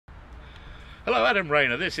Hello, Adam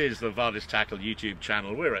Rayner. This is the Vardis Tackle YouTube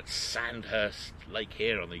channel. We're at Sandhurst Lake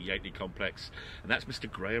here on the Yateley complex, and that's Mr.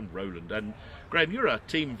 Graham Rowland. And Graham, you're a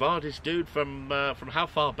Team Vardis dude from how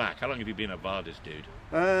far back? How long have you been a Vardis dude?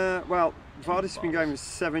 Well, Vardis has been going for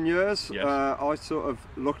 7 years. Yes. I sort of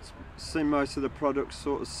seen most of the products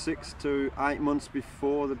sort of 6 to 8 months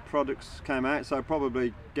before the products came out, so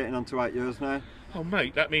probably getting on to 8 years now. Oh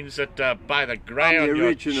mate, that means that by the grey on your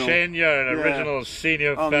original, chin, you're an original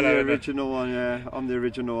senior fellow. I'm the original one, yeah. I'm the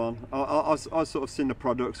original one. I sort of seen the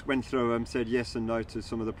products, went through them, said yes and no to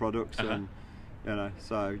some of the products, and you know.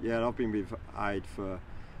 So yeah, I've been with Aid for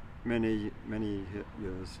many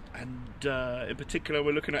years. And in particular,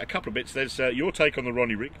 we're looking at a couple of bits. There's your take on the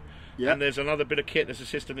Ronnie rig, and there's another bit of kit. There's a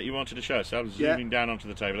system that you wanted to show. So I'm zooming down onto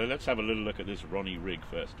the table. Let's have a little look at this Ronnie rig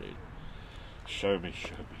first, dude. Show me.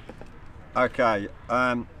 Okay,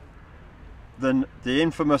 the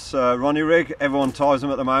infamous Ronnie rig, everyone ties them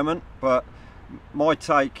at the moment, but my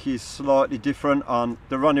take is slightly different. On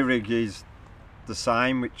the Ronnie rig is the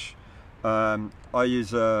same, which I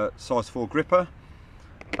use a size 4 gripper,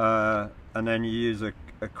 and then you use a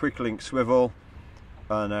quick link swivel,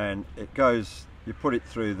 and then it goes, you put it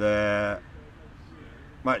through there,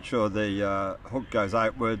 make sure the hook goes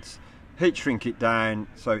outwards, heat shrink it down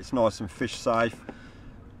so it's nice and fish safe.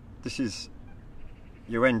 This is,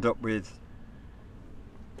 you end up with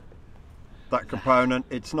that component.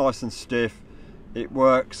 It's nice and stiff, it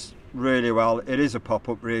works really well. It is a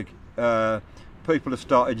pop-up rig. People have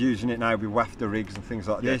started using it now with wafter rigs and things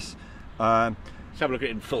like this. Let's have a look at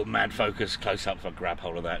it in full mad focus, close up, if I grab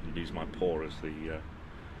hold of that and use my paw as the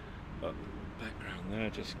background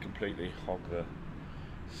there. Just completely hog the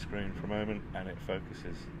screen for a moment and it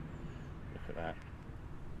focuses. Look at that.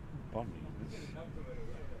 Bonding.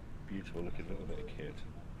 Beautiful looking little bit of kit.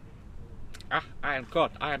 Ah, I am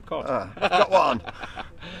caught. Got one.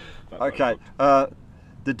 Okay,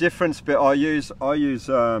 the difference bit I use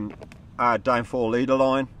our downfall leader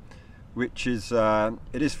line, which is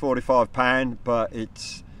it is £45, but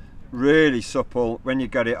it's really supple when you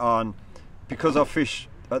get it on. Because I fish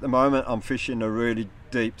at the moment, I'm fishing a really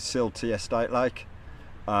deep silty estate lake,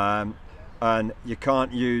 and you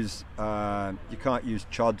can't use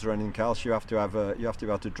chods or anything else. You have to be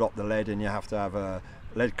able to drop the lead, and you have to have a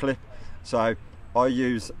lead clip. So I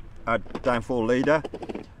use a downfall leader.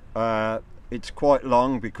 It's quite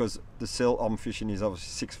long because the silt I'm fishing is obviously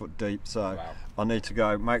 6 foot deep. So I need to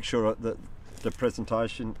go make sure that the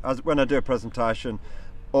presentation, when I do a presentation,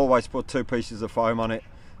 always put 2 pieces of foam on it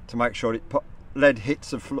to make sure lead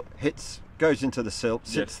goes into the silt,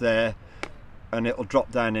 sits there, and it'll drop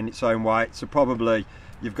down in its own weight. So probably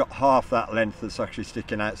you've got half that length that's actually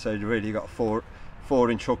sticking out, so you've really got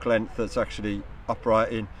 4-inch hook length that's actually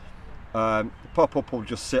operating. The pop-up will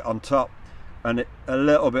just sit on top, and a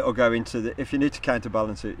little bit will go into the, if you need to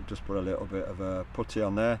counterbalance it, you just put a little bit of a putty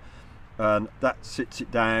on there, and that sits it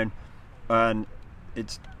down. And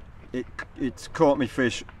it's caught me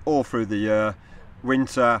fish all through the year.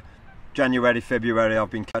 Winter, January, February, I've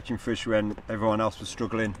been catching fish when everyone else was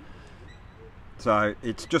struggling. So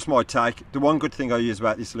it's just my take. The one good thing I use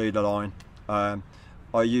about this leader line, I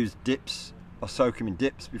use dips. I soak them in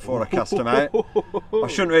dips before I cast them out. I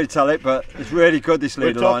shouldn't really tell it, but it's really good, this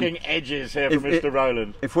leader line. We're talking edges here from Mr.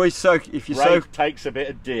 Rowland. If you soak, takes a bit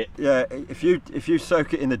of dip. Yeah, if you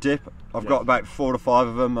soak it in the dip, I've got about 4 or 5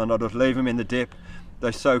 of them, and I just leave them in the dip.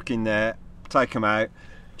 They soak in there, take them out,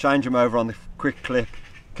 change them over on the quick clip,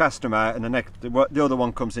 cast them out, and the other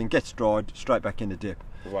one comes in, gets dried, straight back in the dip.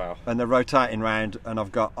 Wow. And they're rotating round, and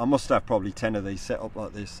I must have probably 10 of these set up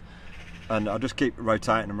like this, and I just keep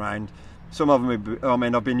rotating them round. Some of them,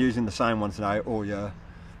 I've been using the same ones now all year,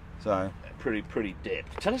 so pretty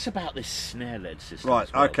dipped. Tell us about this snare lead system. Right,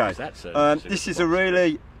 as well, okay. This is a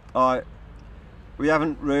really, we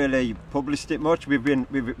haven't really published it much.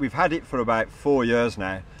 We've had it for about 4 years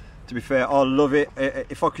now. To be fair, I love it.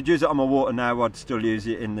 If I could use it on my water now, I'd still use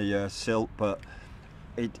it in the silt, but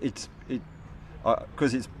because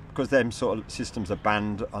them sort of systems are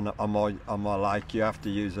banned on my lake, you have to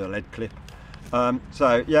use a lead clip.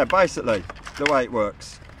 So yeah, basically the way it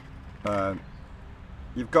works,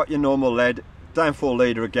 you've got your normal lead, downfall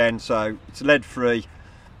leader again, so it's lead free,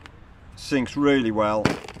 sinks really well.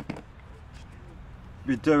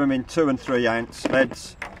 We do them in 2 and 3 ounce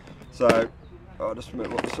leads, so I'll just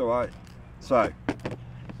move up so so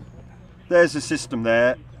there's the system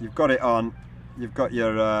there. You've got it on, you've got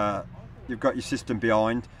your system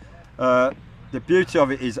behind. The beauty of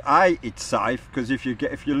it is it's safe, because if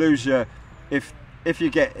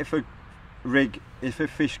a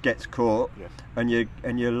fish gets caught and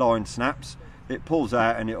your line snaps, it pulls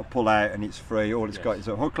out and it'll pull out and it's free. All it's got is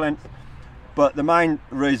a hook length. But the main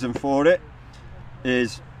reason for it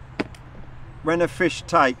is when a fish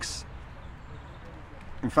takes,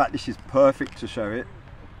 in fact this is perfect to show it,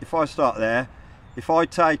 if I start there, if I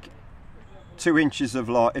take 2 inches of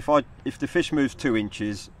light, if the fish moves 2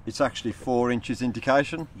 inches, it's actually 4 inches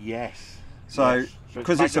indication. Yes. So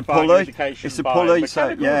because it's a pulley, so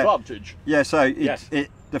yeah, advantage. Yeah, so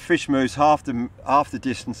the fish moves half the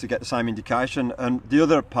distance to get the same indication, and the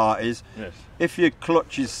other part is if your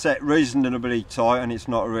clutch is set reasonably tight and it's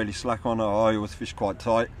not really slack on, or I always fish quite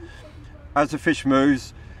tight, as the fish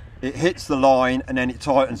moves, it hits the line and then it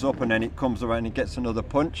tightens up and then it comes around and gets another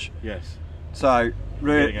punch. Yes. So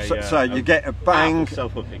you get a bang,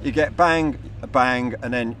 you get bang, a bang,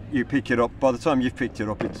 and then you pick it up. By the time you've picked it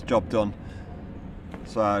up, it's job done.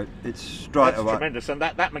 So it's straight away. Tremendous, and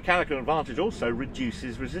that mechanical advantage also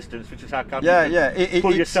reduces resistance, which is how come you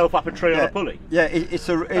pull yourself up a tree on a pulley. Yeah, it's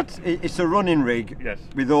a running rig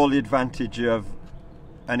with all the advantage of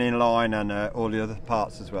an inline and all the other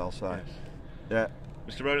parts as well. So yeah.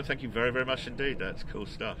 Mr. Rowland, thank you very, very much indeed. That's cool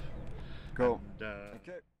stuff. Cool. And,